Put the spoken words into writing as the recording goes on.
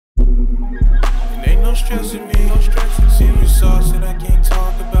don't stress with me. Secret sauce and I can't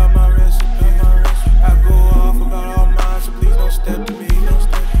talk about my recipe. I go off about all mine, so please don't step to me.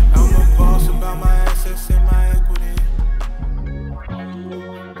 I'm a boss about my assets and my equity.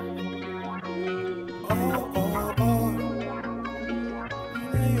 Oh, oh, oh.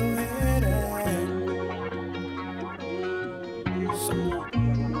 Lay your head at.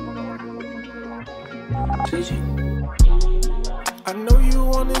 I know you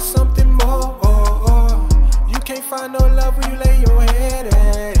wanted something more. You can't find no love when you lay your head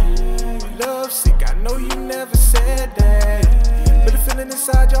at. Love sick, I know you never said that, but the feeling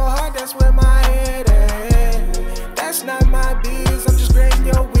inside your heart, that's where my head at. That's not my biz, I'm just granting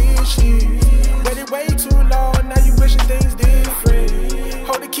your wishes. Waited way too long, now you wishing things different.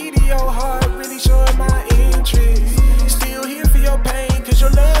 Hold the key to your heart, really showing my interest. Still here for your pain, cause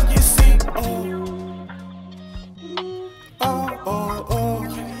your love gets sick.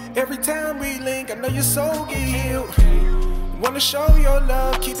 Every time we link, I know your soul get healed. Wanna show your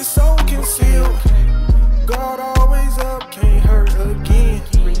love, keep it so concealed. God always up, can't hurt again.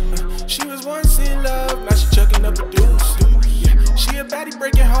 She was once in love, now she chucking up a deuce. Yeah, she a baddie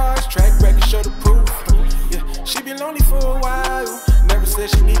breaking hearts, track record show the proof. Yeah, she been lonely for a while, never said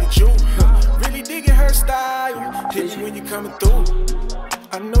she needed you. Really digging her style, hit me when you coming through.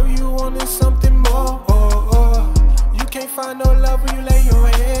 I know you wanted something more. You can't find no love when you